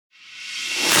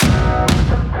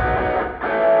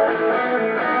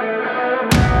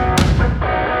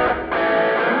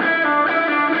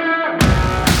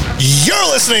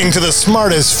listening to the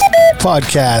smartest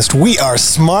podcast. We are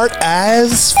smart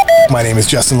as My name is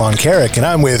Justin Lon Carrick, and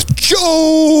I'm with Joe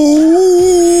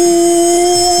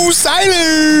Seiler.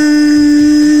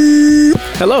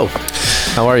 Hello.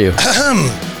 How are you?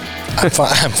 I'm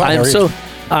fine.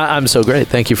 I'm so great.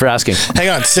 Thank you for asking. Hang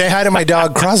on. Say hi to my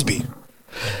dog, Crosby.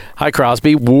 Hi,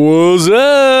 Crosby. What's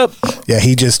up? Yeah,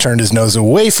 he just turned his nose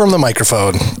away from the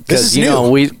microphone. This is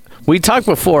new. We talked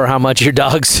before how much your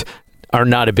dogs are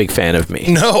not a big fan of me.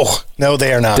 No,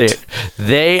 they are not.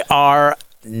 They are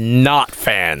not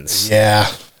fans. Yeah,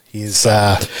 he's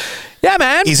yeah,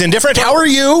 man. He's indifferent. How are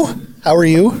you?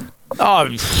 Oh,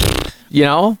 you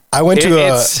know, I went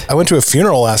to a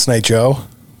funeral last night, Joe.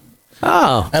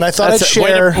 Oh, and I thought I'd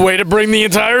share. Way to bring the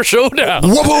entire show down.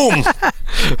 Boom!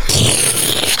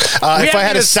 If I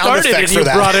had a sound effect for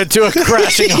that, brought it to a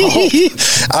crashing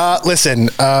halt. Listen,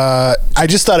 I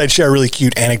just thought I'd share a really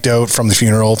cute anecdote from the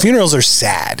funeral. Funerals are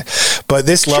sad, but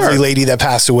this lovely lady that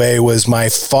passed away was my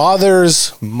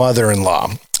father's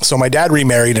mother-in-law. So my dad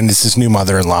remarried, and it's his new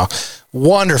mother-in-law.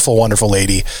 Wonderful, wonderful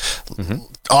lady. Mm-hmm.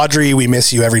 Audrey, we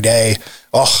miss you every day.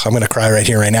 Oh, I'm going to cry right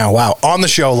here, right now. Wow. On the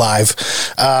show live.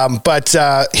 But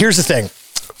here's the thing.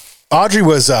 Audrey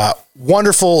was a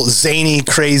wonderful, zany,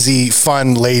 crazy,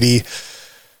 fun lady.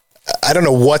 I don't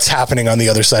know what's happening on the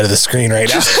other side of the screen right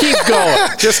now. Just keep going.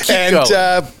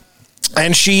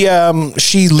 And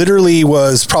she literally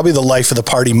was probably the life of the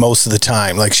party most of the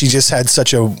time. Like, she just had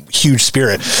such a huge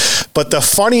spirit. But the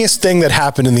funniest thing that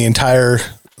happened in the entire...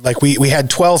 Like we had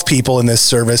 12 people in this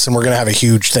service, and we're going to have a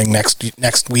huge thing next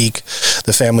week.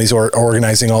 The family's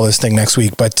organizing all this thing next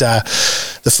week. But the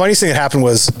funniest thing that happened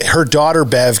was her daughter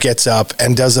Bev gets up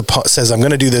and says, "I'm going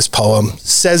to do this poem."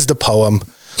 Says the poem.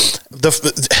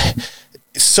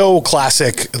 So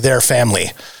classic, their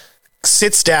family.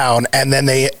 Sits down, and then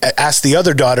they ask the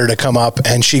other daughter to come up,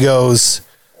 and she goes,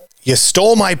 "You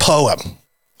stole my poem."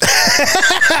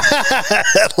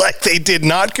 Like, they did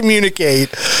not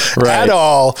communicate at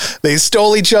all. They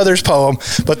stole each other's poem.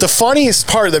 But the funniest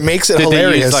part that makes it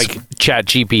hilarious, they use, like,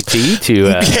 ChatGPT to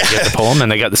get the poem,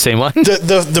 and they got the same one.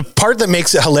 The part that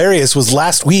makes it hilarious was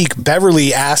last week.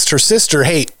 Beverly asked her sister,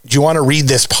 "Hey, do you want to read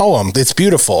this poem? It's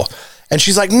beautiful." And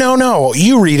she's like, no,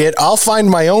 you read it. I'll find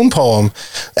my own poem.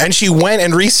 And she went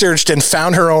and researched and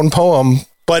found her own poem.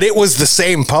 But it was the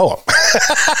same poem.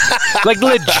 Like,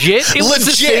 legit? It was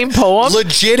the same poem?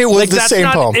 Legit, it was the same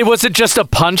poem. It wasn't just a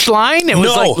punchline? It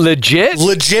was like legit?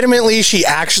 Legitimately, she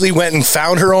actually went and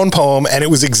found her own poem, and it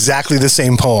was exactly the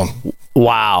same poem.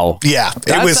 Wow. Yeah.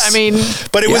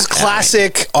 It was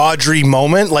classic Audrey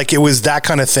moment. Like, it was that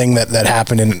kind of thing that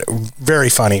happened, and very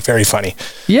funny, very funny.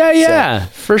 Yeah,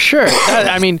 for sure.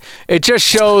 It just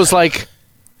shows, like...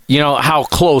 You know, how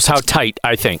close, how tight,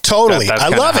 I think. Totally. I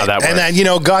love it. And then,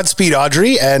 Godspeed,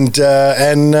 Audrey. And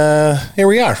here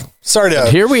we are. Sorry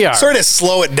to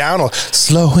slow it down.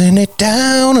 Slowing it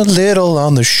down a little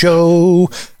on the show.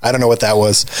 I don't know what that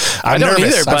was. I'm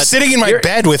nervous. I'm sitting in my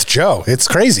bed with Joe. It's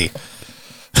crazy.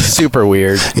 Super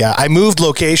weird. Yeah, I moved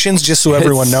locations just so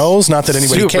everyone knows. Not that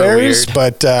anybody cares,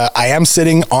 but I am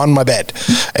sitting on my bed.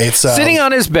 It's sitting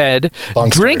on his bed,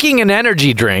 drinking an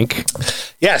energy drink.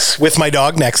 Yes, with my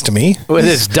dog next to me. With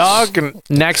his dog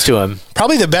next to him.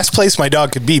 Probably the best place my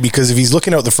dog could be, because if he's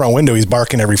looking out the front window, he's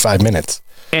barking every 5 minutes.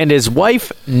 And his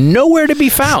wife, nowhere to be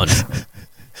found.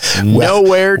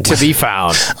 Nowhere to be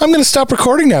found. I'm going to stop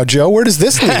recording now, Joe. Where does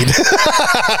this lead?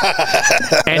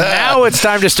 And now it's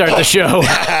time to start the show.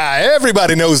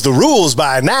 Everybody knows the rules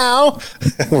by now.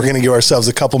 We're going to give ourselves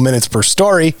a couple minutes per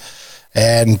story.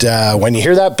 And when you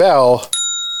hear that bell,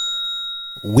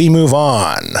 we move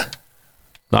on.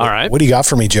 All right. What do you got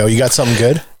for me, Joe? You got something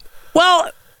good? Well,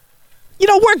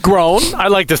 we're grown, I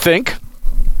like to think.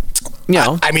 We've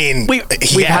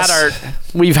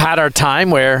had our time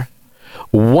where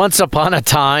once upon a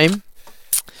time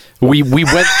we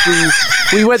went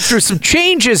through some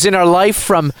changes in our life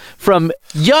from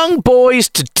young boys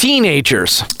to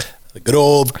teenagers. The good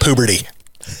old puberty.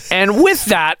 And with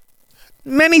that,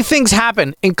 many things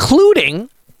happen, including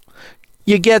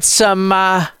you get some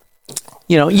the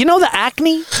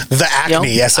acne? The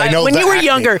acne, yes, I know. When you were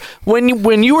younger, when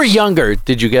you were younger,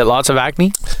 did you get lots of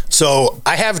acne? So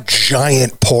I have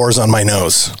giant pores on my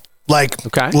nose, like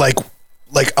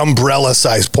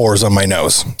umbrella-sized pores on my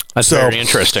nose. That's very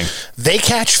interesting. They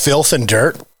catch filth and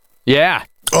dirt. Yeah.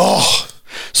 Oh.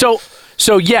 So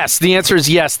yes, the answer is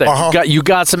yes. That you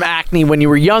got some acne when you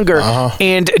were younger,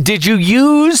 and did you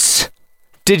use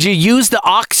the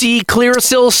Oxy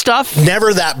Clearasil stuff?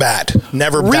 Never that bad.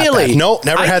 Never really that bad. No,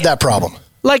 never had that problem.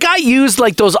 Like, I use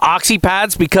like those Oxy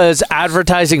pads because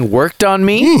advertising worked on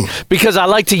me, because I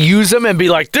like to use them and be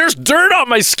like, there's dirt on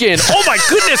my skin. Oh my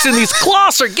goodness, and these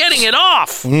cloths are getting it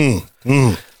off.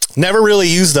 Never really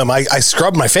used them. I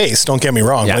scrub my face, don't get me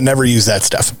wrong, but never use that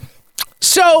stuff.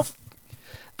 So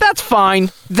that's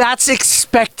fine. That's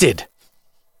expected.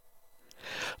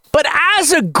 But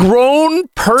as a grown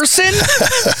person,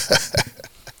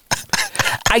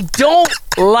 I don't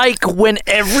like when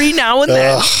every now and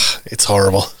then it's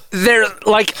horrible. There,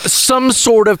 like, some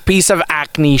sort of piece of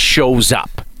acne shows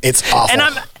up. It's awful.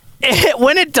 And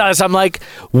when it does, I'm like,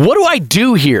 what do I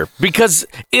do here? Because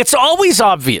it's always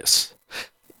obvious.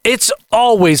 It's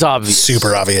always obvious.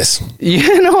 Super obvious.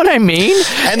 You know what I mean?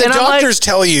 And the doctors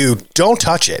tell you, don't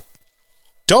touch it.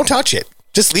 Don't touch it.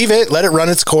 Just leave it. Let it run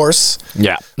its course.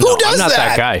 Yeah. Who does I'm not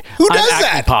that guy. Who does I'm that?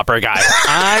 Acne popper guy.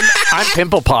 I'm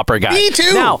pimple popper guy. Me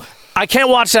too. Now, I can't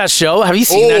watch that show. Have you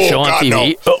seen that show on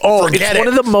TV? No. Oh, Forget it's one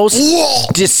of the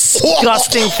most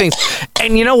disgusting things.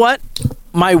 And you know what?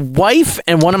 My wife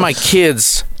and one of my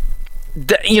kids,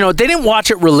 they didn't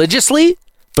watch it religiously,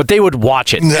 but they would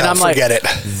watch it. No, and I'm forget it.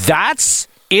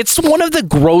 It's one of the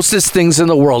grossest things in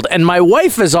the world. And my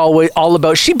wife is always all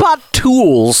about, she bought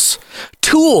tools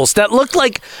that looked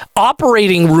like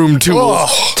operating room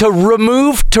tools to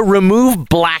remove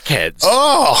blackheads.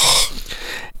 Oh.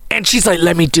 And she's like,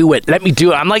 let me do it.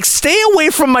 I'm like, stay away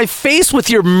from my face with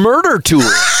your murder tool.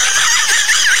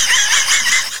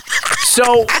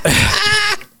 So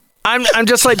I'm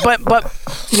just like, but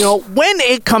when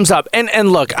it comes up,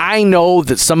 and look, I know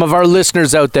that some of our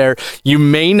listeners out there, you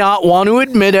may not want to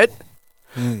admit it,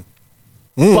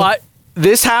 but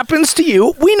this happens to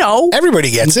you. We know.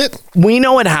 Everybody gets it. We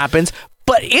know it happens,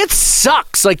 but it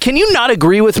sucks. Like, can you not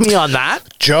agree with me on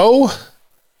that? Joe,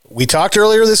 we talked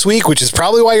earlier this week, which is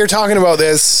probably why you're talking about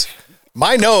this.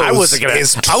 My nose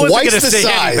is twice the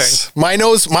size.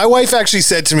 Anything. My wife actually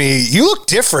said to me, you look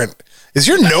different. Is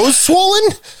your nose swollen?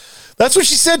 That's what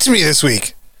she said to me this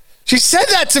week. She said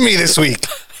that to me this week.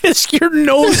 Is your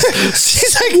nose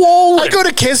She's like, swollen? I go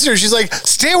to kiss her. She's like,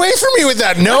 stay away from me with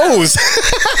that nose.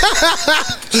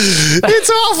 It's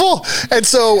awful. And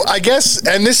so I guess,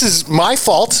 and this is my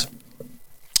fault,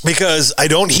 because I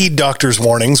don't heed doctors'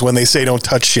 warnings when they say don't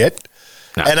touch shit.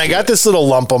 And I got this little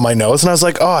lump on my nose, and I was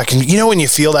like, oh, when you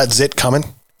feel that zit coming?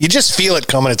 You just feel it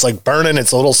coming. It's like burning.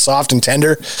 It's a little soft and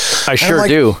tender. I sure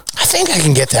do. I think I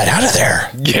can get that out of there.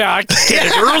 Yeah, I can get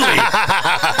it early.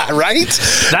 Right?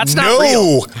 That's not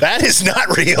real. No, that is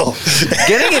not real.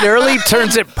 Getting it early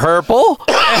turns it purple.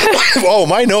 Oh,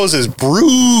 my nose is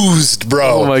bruised,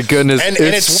 bro. Oh, my goodness. And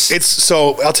it's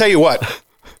so, I'll tell you what.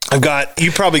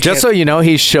 You probably can't. Just so you know,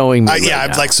 he's showing me.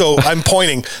 I'm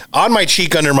pointing on my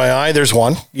cheek under my eye. There's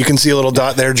one. You can see a little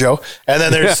dot there, Joe. And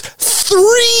then there's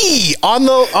 3 on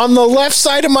the left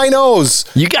side of my nose.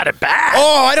 You got it bad.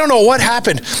 Oh, I don't know what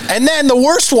happened. And then the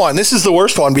worst one. This is the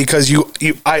worst one because you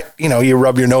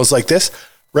rub your nose like this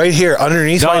right here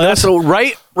underneath my nose.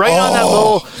 Right on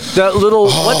that little.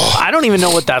 What, I don't even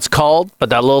know what that's called,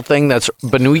 but that little thing that's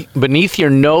beneath your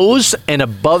nose and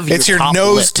above your. It's your top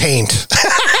nose lip. taint.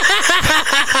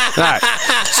 All right.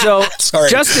 So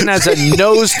Justin has a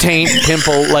nose taint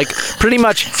pimple, like pretty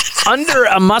much under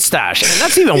a mustache, and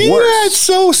that's even worse. Yeah, it's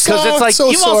so soft. Because it's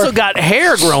like you've also got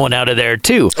hair growing out of there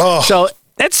too. Oh. So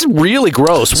that's really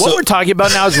gross. What we're talking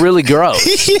about now is really gross.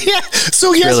 Yeah.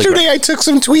 So yesterday I took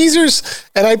some tweezers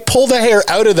and I pulled the hair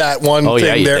out of that one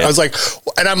thing there. Did. I was like,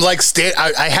 and I'm like,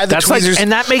 I had the tweezers.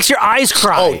 And that makes your eyes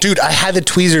cry. Oh, dude, I had the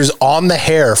tweezers on the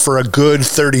hair for a good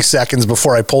 30 seconds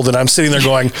before I pulled it. I'm sitting there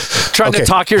going, trying to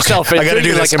talk yourself into I got to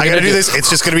do this. I got to do this.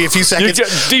 It's just going to be a few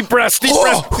seconds. Deep breaths.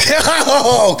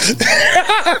 Oh.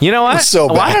 You know what? So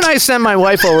why don't I send my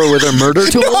wife over with her murder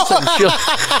tools and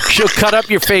she'll cut up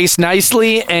your face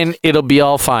nicely and it'll be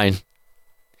all fine.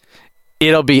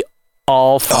 It'll be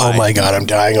all fine. Oh my God, I'm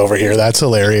dying over here. That's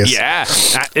hilarious. Yeah,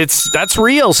 that's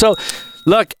real. So,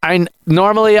 look, I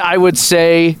would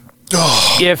say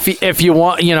if you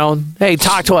want, hey,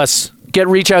 talk to us.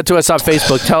 Reach out to us on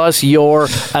Facebook. Tell us your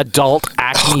adult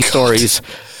acne stories.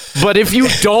 But if you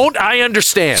don't, I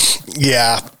understand.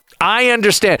 Yeah. I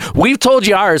understand. We've told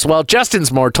you ours. Well,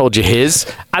 Justin's more told you his.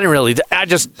 I didn't really. I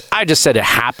just said it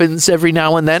happens every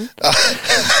now and then.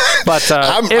 But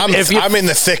I'm in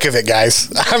the thick of it,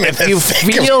 guys. If you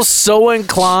feel so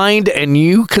inclined and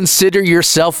you consider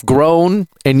yourself grown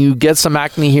and you get some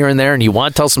acne here and there and you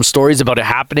want to tell some stories about it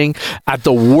happening at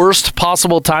the worst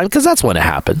possible time, because that's when it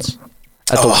happens.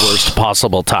 At the worst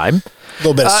possible time. A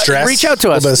little bit of stress. Reach out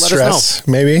to us. Let us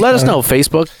know. Maybe. Let us know.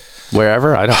 Facebook.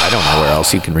 Wherever. I don't know where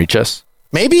else you can reach us.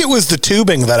 Maybe it was the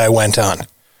tubing that I went on.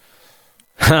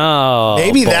 Oh,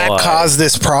 Maybe boy. that caused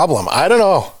this problem. I don't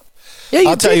know. Yeah,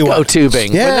 I'll tell you go what.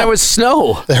 tubing when there was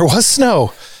snow. There was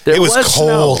snow. There it was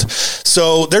cold. snow.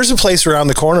 So there's a place around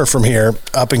the corner from here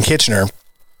up in Kitchener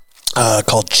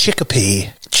called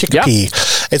Chicopee. Yep.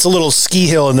 It's a little ski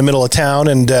hill in the middle of town.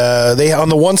 And they on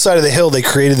the one side of the hill, they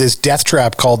created this death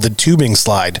trap called the tubing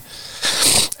slide.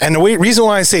 And the reason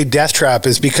why I say death trap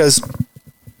is because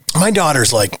my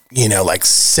daughter's like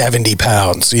 70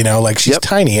 pounds, like she's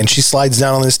tiny, and she slides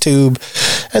down on this tube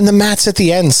and the mats at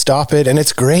the end stop it, and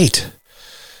it's great.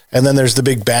 And then there's the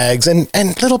big bags, and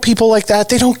little people like that,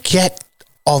 they don't get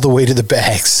all the way to the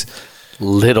bags.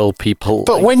 Little people.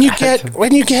 But when you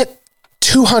get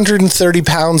 230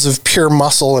 pounds of pure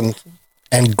muscle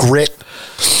and grit.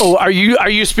 Oh, are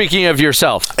you speaking of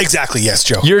yourself? Exactly. Yes,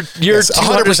 Joe. You're yes,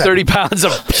 230 pounds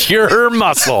of pure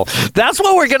muscle. That's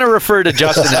what we're going to refer to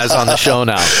Justin as on the show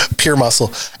now. Pure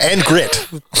muscle and grit.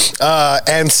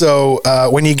 And so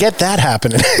when you get that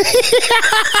happening,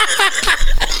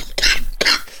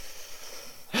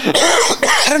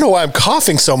 I don't know why I'm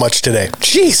coughing so much today.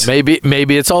 Jeez.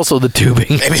 Maybe it's also the tubing.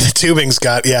 Maybe the tubing's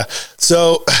got, yeah.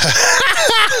 So,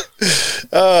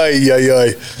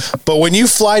 but when you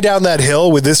fly down that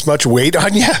hill with this much weight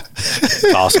on you,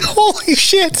 awesome. Holy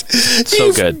shit.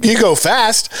 So good. You go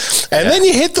fast, and then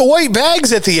you hit the white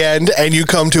bags at the end, and you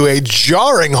come to a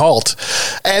jarring halt.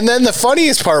 And then the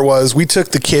funniest part was we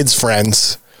took the kids'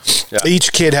 friends. Yeah.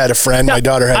 Each kid had a friend. My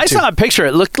daughter had two. I saw a picture.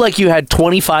 It looked like you had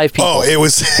 25 people. Oh, it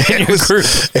was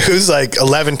like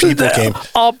 11 people came.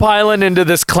 All piling into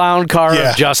this clown car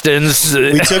of Justin's.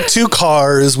 We took 2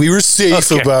 cars. We were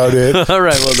safe about it. All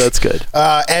right, well, that's good.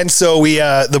 And so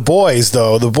the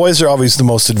boys are always the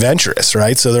most adventurous,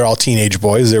 right? So they're all teenage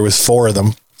boys. There was 4 of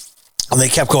them. And they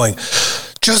kept going,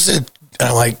 Justin. And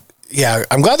I'm like, yeah,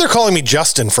 I'm glad they're calling me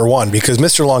Justin for one, because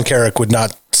Mr. Longcarrick would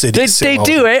not sit. They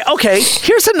do, eh? Okay,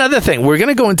 here's another thing. We're going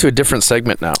to go into a different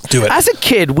segment now. Do it. As a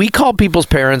kid, we called people's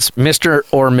parents Mr.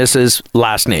 or Mrs.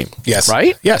 last name. Yes.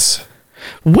 Right? Yes.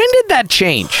 When did that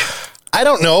change? I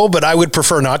don't know, but I would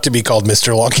prefer not to be called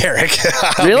Mr.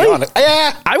 Longcarrick. Really?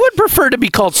 Yeah. I would prefer to be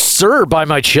called Sir by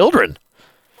my children.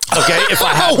 Okay, if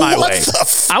I had my way.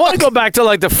 I want to go back to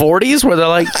like the 40s where they're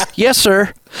like, yes,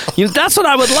 sir. That's what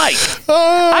I would like.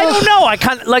 I don't know. I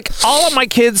kind of like all of my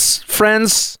kids'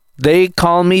 friends, they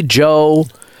call me Joe.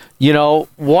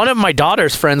 One of my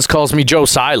daughter's friends calls me Joe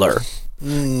Seiler.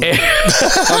 I'm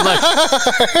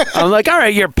like, all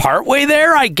right, you're partway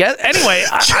there, I guess. Anyway,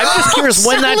 I'm just curious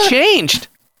when that changed.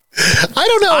 I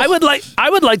don't know. I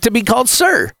would like to be called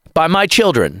Sir by my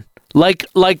children. Like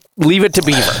Leave It to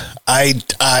Beaver.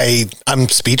 I'm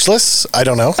speechless. I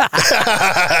don't know.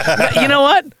 You know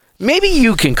what? Maybe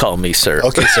you can call me Sir.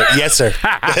 Okay, sir. Yes, sir.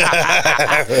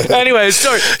 Anyway,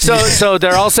 so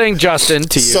they're all saying Justin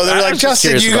to you. So they're like,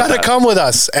 Justin, you got to come with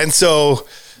us. And so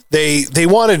they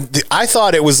wanted. I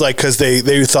thought it was like because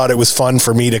they thought it was fun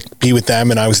for me to be with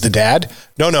them, and I was the dad.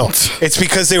 No, it's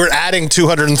because they were adding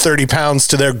 230 pounds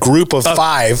to their group of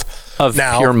 5. Of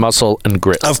pure muscle and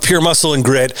grit.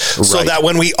 So that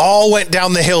when we all went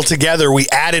down the hill together, we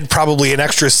added probably an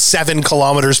extra 7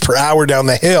 kilometers per hour down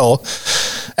the hill.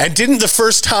 And didn't the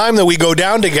first time that we go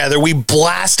down together, we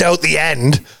blast out the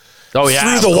end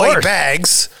through the white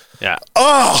bags. Yeah.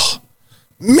 Oh,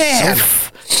 man.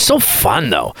 So fun,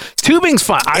 though. Tubing's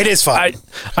fun. It is fun.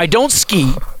 I don't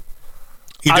ski.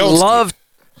 You don't ski?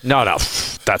 No,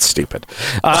 that's stupid.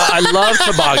 I love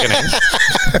tobogganing.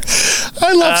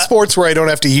 I love sports where I don't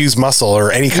have to use muscle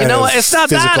or any kind of it's not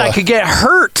physical. that. I could get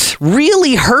hurt,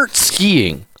 really hurt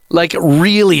skiing. Like,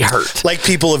 really hurt. Like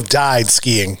people have died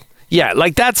skiing. Yeah,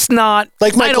 like that's not...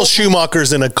 Like Michael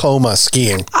Schumacher's in a coma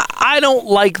skiing. I don't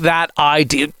like that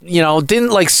idea.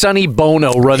 Didn't like Sonny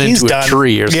Bono run into a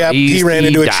tree or something? Yeah, he ran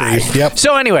into a tree. Yep.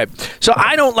 So anyway,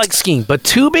 I don't like skiing, but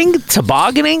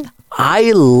tobogganing,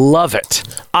 I love it.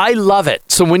 I love it.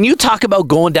 So when you talk about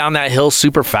going down that hill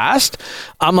super fast,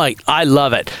 I'm like, I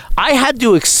love it. I had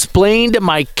to explain to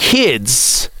my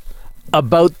kids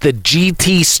about the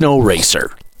GT Snow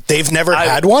Racer. They've never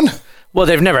had one? Well,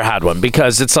 they've never had one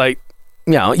because it's like,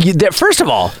 first of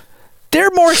all,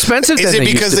 they're more expensive than they used to be.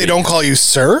 Is it because they don't call you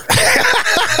sir?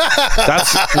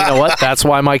 You know what? That's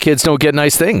why my kids don't get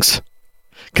nice things.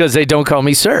 Because they don't call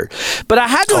me sir. But I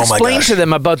had to explain to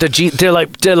them about the G. They're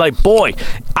like, boy,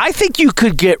 I think you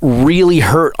could get really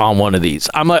hurt on one of these.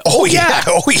 I'm like, oh yeah.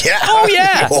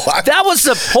 That was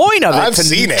the point of it. I've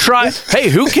seen it. Hey,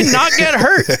 who cannot get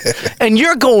hurt? And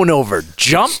you're going over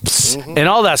jumps and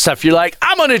all that stuff. You're like,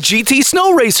 I'm on a GT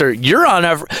Snow Racer. You're on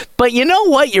a... But you know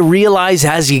what you realize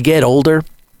as you get older?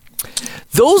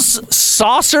 those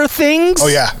saucer things. Oh,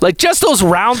 yeah. Like just those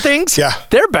round things. Yeah.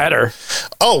 They're better.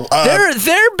 Oh,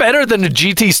 They're better than a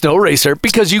GT Snow Racer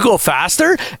because you go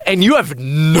faster and you have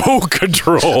no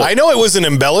control. I know it was an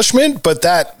embellishment, but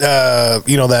that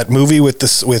that movie with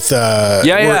this what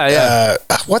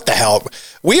the hell?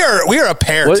 We are a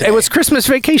pair. Well, today. it was Christmas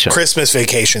Vacation. Christmas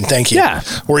Vacation. Thank you. Yeah.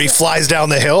 Where he flies down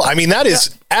the hill. I mean, that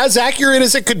is as accurate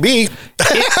as it could be.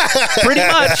 Pretty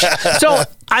much. So,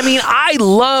 I mean, I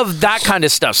love that kind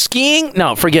of stuff. Skiing?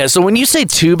 No, forget it. So when you say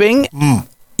tubing,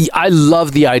 I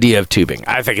love the idea of tubing.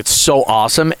 I think it's so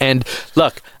awesome. And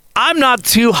look, I'm not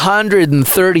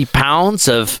 230 pounds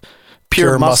of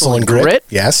pure muscle and grit.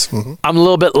 Yes. Mm-hmm. I'm a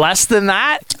little bit less than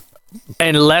that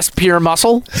and less pure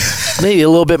muscle. Maybe a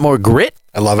little bit more grit.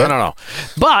 I love it. I don't know.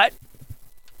 But,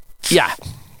 yeah.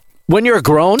 When you're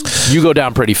grown, you go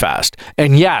down pretty fast.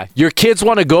 And yeah, your kids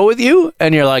want to go with you,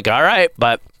 and you're like, all right,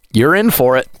 but you're in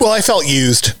for it. Well, I felt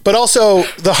used. But also,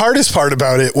 the hardest part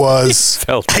about it was...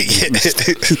 Come on,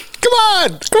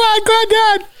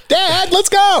 Dad, let's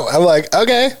go. I'm like,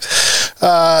 okay.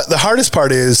 The hardest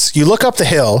part is you look up the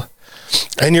hill,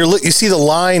 and you see the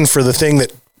line for the thing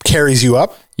that carries you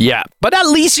up. Yeah, but at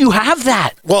least you have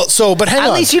that. Well, but hang on.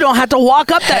 At least you don't have to walk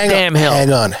up that damn hill.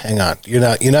 Hang on.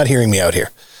 You're not hearing me out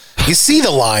here. You see the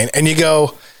line and you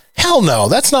go, hell no,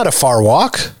 that's not a far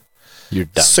walk. You're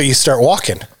done. So you start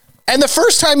walking. And the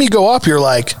first time you go up, you're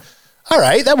like, all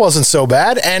right, that wasn't so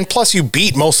bad. And plus you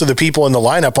beat most of the people in the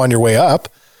lineup on your way up.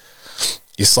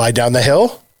 You slide down the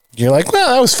hill. You're like,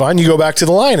 well, that was fun. You go back to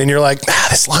the line and you're like,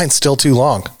 this line's still too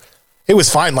long. It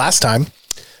was fine last time.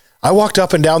 I walked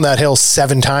up and down that hill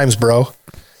 7 times, bro.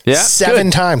 Yeah,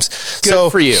 7 times.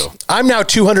 Good for you. I'm now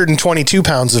 222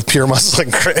 pounds of pure muscle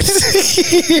and grit.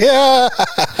 Yeah.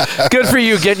 Good for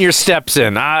you getting your steps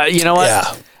in. You know what?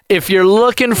 Yeah. If you're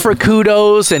looking for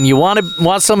kudos and you want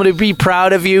someone to be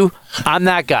proud of you, I'm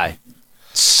that guy.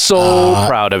 So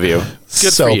proud of you.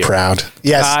 Good so for you. Proud.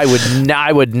 Yes. I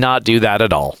would not do that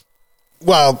at all.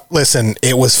 Well, listen,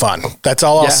 it was fun. That's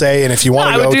all I'll say. And if you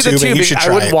want to go tubing, you should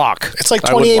try it. I would walk. It's like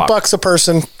 $28 a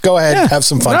person. Go ahead, have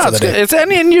some fun for the day.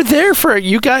 And you're there for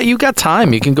you got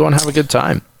time. You can go and have a good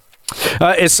time.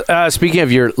 It's speaking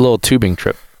of your little tubing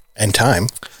trip and time.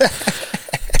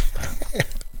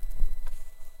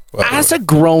 As a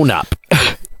grown up,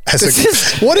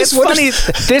 it's funny.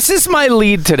 This is my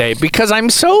lead today because I'm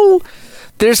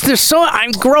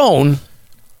grown,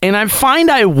 and I find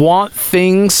I want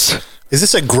things. Is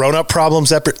this a grown-up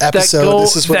problems episode?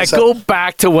 That go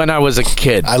back to when I was a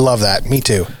kid. I love that. Me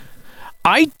too.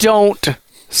 I don't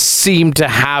seem to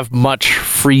have much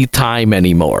free time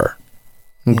anymore.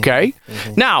 Okay?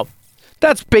 Mm-hmm. Now,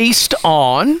 that's based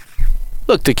on,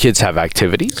 look, the kids have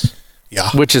activities. Yeah.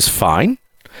 Which is fine.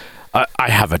 I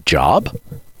have a job.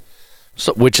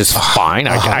 So, which is fine,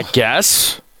 I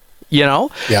guess. You know?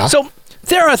 Yeah. So,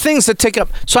 there are things that take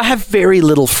up. So, I have very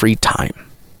little free time.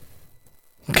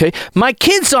 Okay. My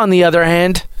kids, on the other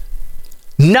hand,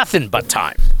 nothing but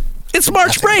time. It's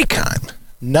March break.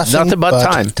 Nothing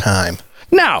but time.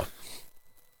 Now,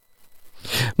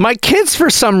 my kids, for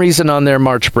some reason on their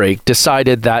March break,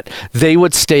 decided that they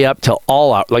would stay up till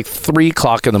all out, like 3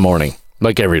 o'clock in the morning,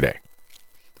 like every day.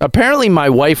 Apparently, my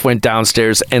wife went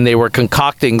downstairs and they were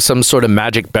concocting some sort of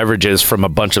magic beverages from a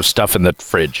bunch of stuff in the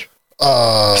fridge.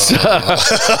 I'm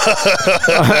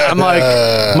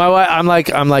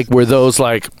like, were those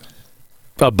like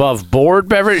above board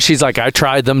beverage? She's like, I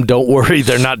tried them. Don't worry,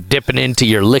 they're not dipping into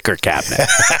your liquor cabinet.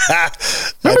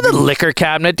 Remember the liquor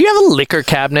cabinet? Do you have a liquor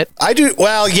cabinet? I do.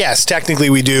 Well, yes,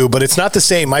 technically we do, but it's not the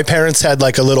same. My parents had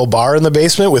like a little bar in the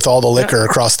basement with all the liquor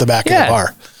across the back of the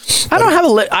bar. I don't have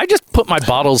I just put my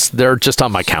bottles. They're just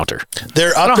on my counter.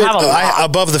 They're up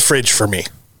above the fridge for me.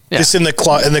 Yeah. Just in the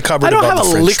cupboard. I don't have a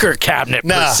fridge. Liquor cabinet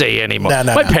per se anymore.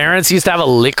 No, my parents used to have a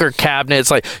liquor cabinet.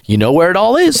 It's like, you know where it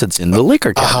all is? It's in the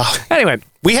liquor cabinet. Anyway,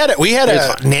 we had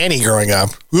a nanny growing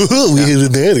up. We had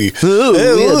a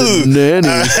nanny.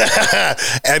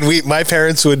 And my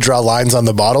parents would draw lines on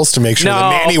the bottles to make sure the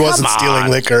nanny wasn't stealing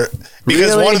liquor.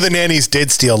 Because one of the nannies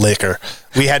did steal liquor.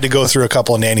 We had to go through a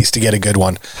couple of nannies to get a good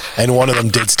one. And one of them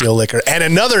did steal liquor. And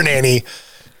another nanny,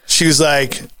 she was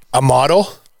like a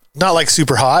model. Not like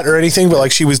super hot or anything, but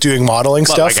like she was doing modeling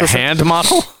stuff. Like a hand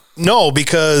model? No,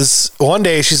 because one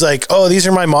day she's like, oh, these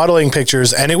are my modeling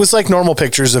pictures. And it was like normal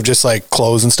pictures of just like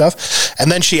clothes and stuff. And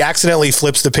then she accidentally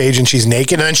flips the page and she's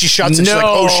naked. And then she shuts it. She's like,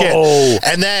 oh shit.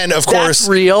 And then of course,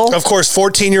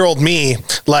 14-year-old me,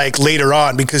 like later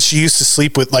on, because she used to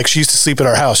sleep at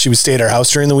our house. She would stay at our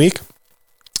house during the week.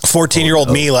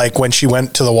 14-year-old me, like when she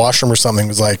went to the washroom or something,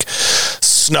 was like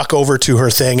snuck over to her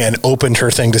thing and opened her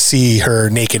thing to see her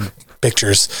naked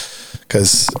pictures.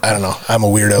 because I don't know. I'm a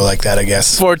weirdo like that, I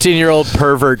guess. 14-year-old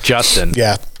pervert Justin.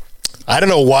 Yeah. I don't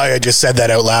know why I just said that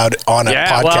out loud on a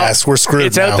podcast. We're screwed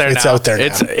it's now. Out there it's now. out there now.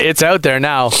 It's out there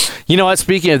now. You know what?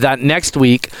 Speaking of that, next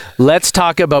week, let's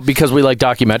talk about, because we like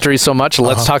documentaries so much,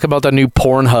 let's talk about the new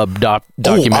Pornhub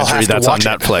documentary that's on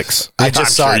Netflix. I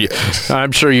just saw it.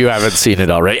 I'm sure you haven't seen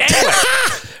it already. Anyway,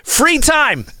 free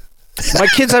time. My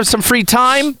kids have some free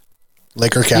time.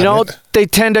 Liquor cabinet. You know, they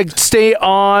tend to stay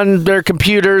on their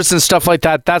computers and stuff like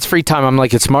that. That's free time. I'm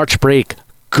like, it's March break.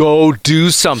 Go do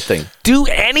something. Do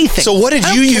anything. So what did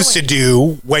you used to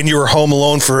do when you were home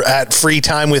alone at free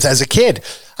time with as a kid?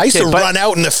 I used to run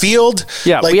out in the field.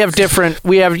 Yeah, we have different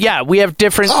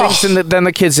things than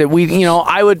the kids that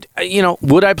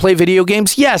would I play video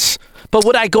games? Yes. But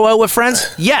would I go out with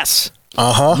friends? Yes.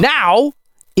 Now,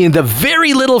 in the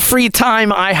very little free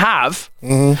time I have,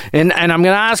 and I'm going to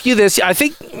ask you this, I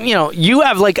think, you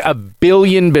have like a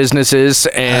billion businesses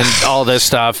and all this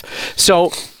stuff.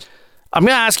 So I'm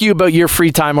going to ask you about your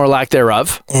free time or lack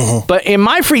thereof. But in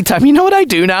my free time, you know what I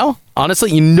do now?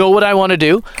 Honestly, you know what I want to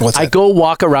do? What's that? I go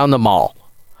walk around the mall.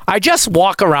 I just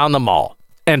walk around the mall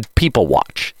and people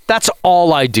watch. That's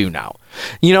all I do now.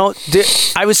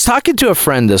 I was talking to a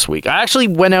friend this week. I actually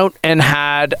went out and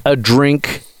had a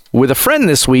drink with a friend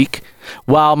this week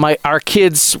while our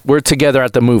kids were together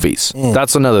at the movies.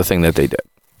 That's another thing that they did.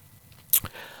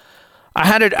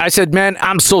 I said, man,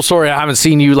 I'm so sorry I haven't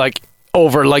seen you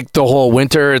over the whole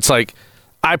winter. It's like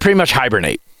I pretty much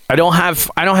hibernate. I don't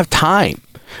have time.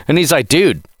 And he's like,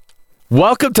 dude,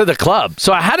 welcome to the club.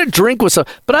 So I had a drink with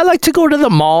but I like to go to the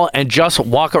mall and just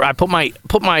walk around. I put my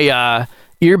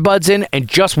earbuds in and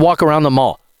just walk around the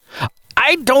mall.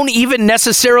 I don't even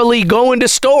necessarily go into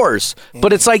stores,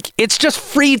 but it's just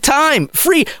free time.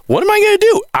 Free. What am I going to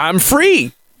do? I'm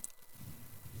free.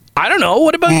 I don't know.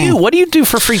 What about you? What do you do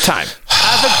for free time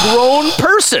as a grown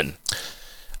person?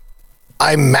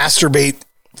 I masturbate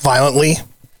violently.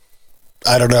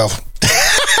 I don't know.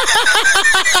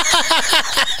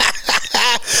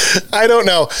 I don't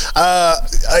know.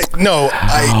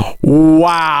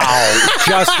 Wow,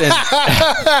 Justin.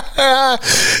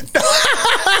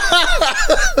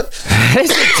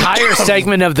 This entire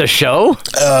segment of the show?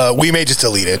 We may just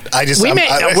delete it.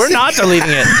 We're not deleting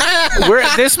it.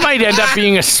 This might end up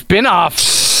being a spin-off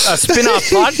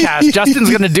podcast. Justin's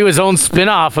going to do his own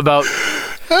spin-off about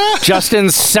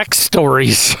Justin's sex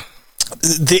stories.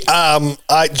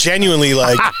 I genuinely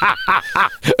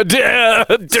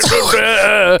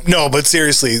no, but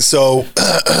seriously, so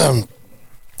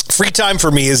free time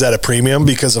for me is at a premium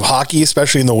because of hockey,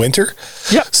 especially in the winter.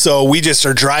 Yep. So we just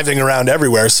are driving around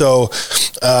everywhere. So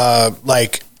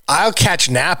I'll catch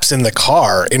naps in the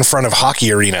car in front of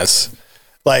hockey arenas.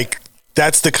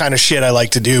 That's the kind of shit I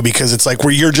like to do because it's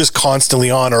where you're just constantly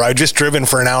on, or I've just driven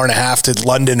for an hour and a half to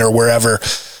London or wherever.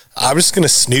 I'm just going to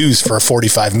snooze for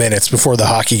 45 minutes before the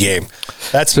hockey game.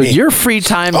 That's me. Your free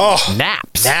time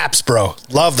naps. Naps, bro.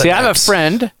 Love the naps.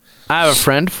 I have a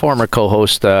friend, former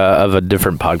co-host of a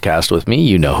different podcast with me.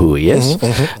 You know who he is.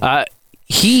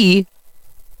 He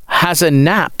has a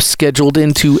nap scheduled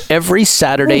into every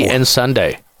Saturday and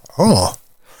Sunday. Oh,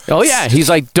 yeah. He's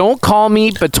like, don't call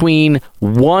me between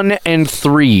 1 and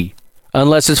 3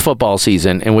 unless it's football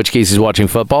season, in which case he's watching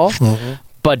football.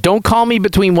 But don't call me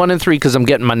between 1 and 3 because I'm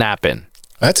getting my nap in.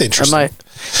 That's interesting.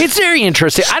 It's very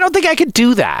interesting. I don't think I could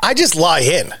do that. I just lie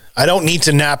in. I don't need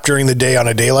to nap during the day on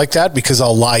a day like that because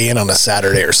I'll lie in on a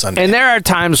Saturday or Sunday. And there are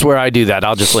times where I do that.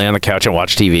 I'll just lay on the couch and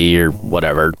watch TV or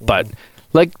whatever. But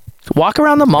walk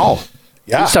around the mall.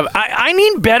 Yeah. Stuff. I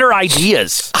need better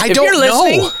ideas. If you're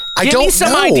listening, give me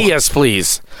some ideas,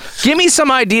 please. Give me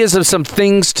some ideas of some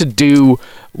things to do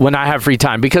when I have free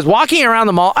time, because walking around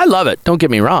the mall, I love it. Don't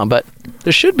get me wrong, but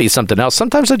there should be something else.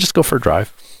 Sometimes I just go for a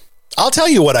drive. I'll tell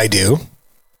you what I do.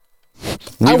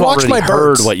 I watch my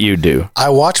birds. Heard what you do. I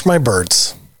watch my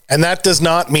birds, and that does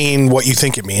not mean what you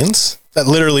think it means. That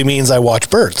literally means I watch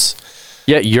birds.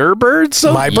 Yeah, your birds.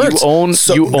 Though? My birds.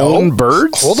 You own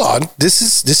birds. Hold on. This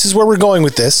is where we're going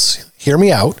with this. Hear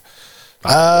me out.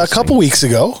 A couple weeks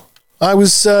ago, I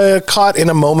was caught in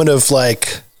a moment of I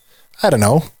don't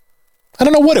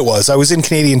know what it was. I was in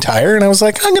Canadian Tire and I was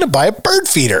like, I'm going to buy a bird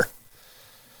feeder.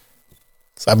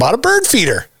 So I bought a bird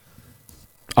feeder.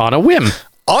 On a whim.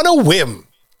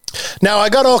 Now I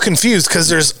got all confused because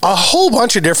there's a whole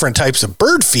bunch of different types of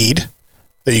bird feed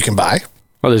that you can buy.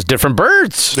 Well, there's different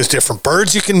birds. There's different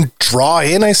birds you can draw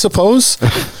in, I suppose.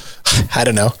 I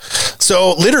don't know.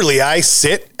 So literally I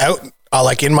sit out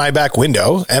in my back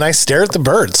window and I stare at the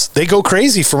birds. They go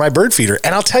crazy for my bird feeder.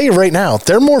 And I'll tell you right now,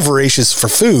 they're more voracious for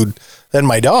food than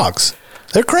my dogs.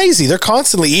 They're crazy. They're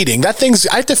constantly eating. I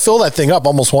have to fill that thing up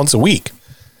almost once a week.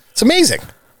 It's amazing.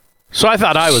 So I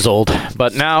thought I was old,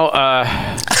 but now...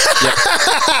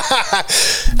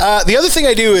 The other thing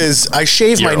I do is I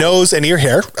shave my nose and ear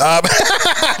hair.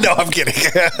 No, I'm kidding.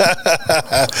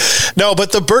 No,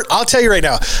 but the bird, I'll tell you right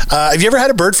now. Have you ever had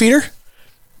a bird feeder?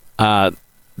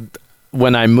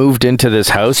 When I moved into this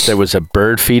house, there was a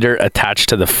bird feeder attached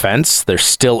to the fence. There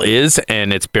still is,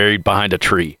 and it's buried behind a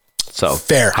tree. So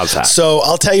fair. How's that? So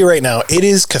I'll tell you right now, it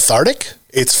is cathartic.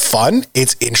 It's fun.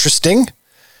 It's interesting.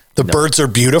 The birds are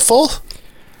beautiful.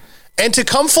 And to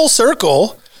come full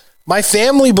circle, my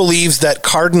family believes that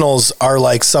cardinals are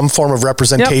like some form of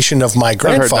representation of my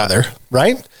grandfather,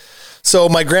 right? So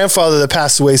my grandfather that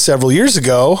passed away several years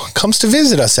ago comes to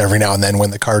visit us every now and then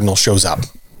when the cardinal shows up.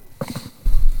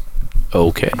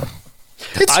 Okay.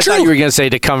 It's I true. thought you were going to say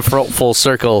to come full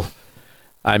circle,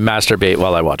 I masturbate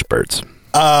while I watch birds.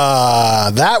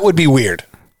 That would be weird.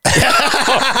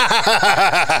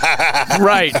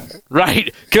 Right.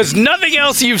 Because nothing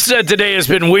else you've said today has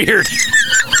been weird.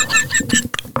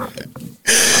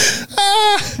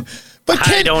 But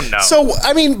I don't know. So,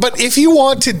 I mean, but if you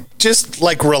want to just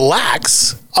like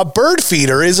relax, a bird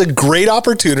feeder is a great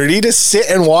opportunity to sit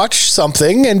and watch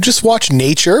something and just watch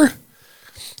nature.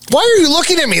 Why are you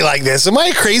looking at me like this? Am I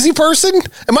a crazy person?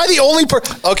 Am I the only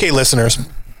person? Okay, listeners.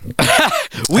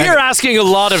 We are asking a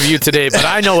lot of you today, but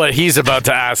I know what he's about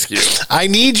to ask you. I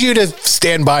need you to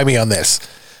stand by me on this,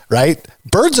 right?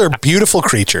 Birds are beautiful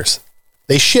creatures.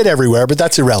 They shit everywhere, but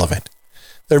that's irrelevant.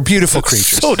 They're beautiful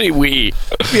creatures. So do we.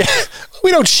 Yeah,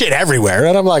 we don't shit everywhere,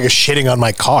 and I'm like shitting on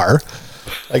my car.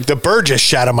 Like the bird just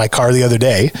shat on my car the other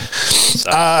day.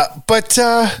 But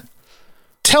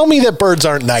tell me that birds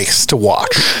aren't nice to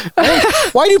watch. Right?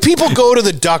 Why do people go to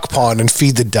the duck pond and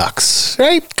feed the ducks?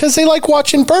 Right? Because they like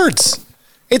watching birds.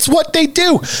 It's what they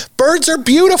do. Birds are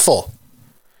beautiful.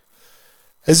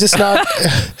 Is this not?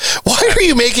 Why are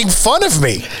you making fun of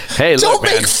me? Hey, look, don't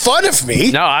make fun of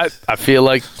me. No, I feel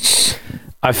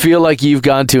like you've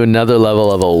gone to another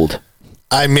level of old.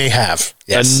 I may have.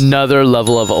 Yes. Another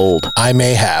level of old. I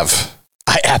may have.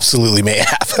 I absolutely may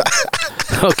have.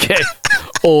 Okay.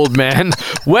 Old man.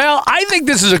 Well, I think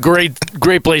this is a great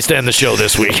place to end the show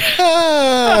this week.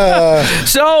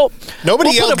 So nobody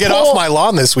yelled "Get off my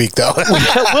lawn" this week, though.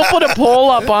 We'll put a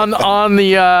poll up on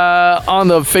the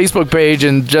Facebook page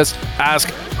and just ask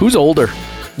who's older.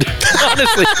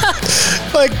 Honestly,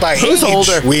 like by who's age,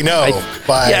 older? We know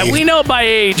we know by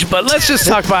age, but let's just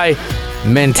talk by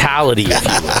mentality. If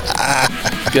you will.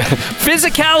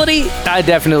 Physicality, I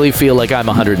definitely feel like I'm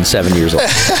 107 years old,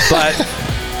 but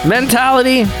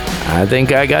mentality, I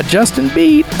think I got Justin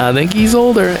beat. I think he's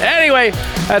older. Anyway,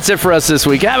 that's it for us this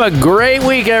week. Have a great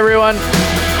week, everyone.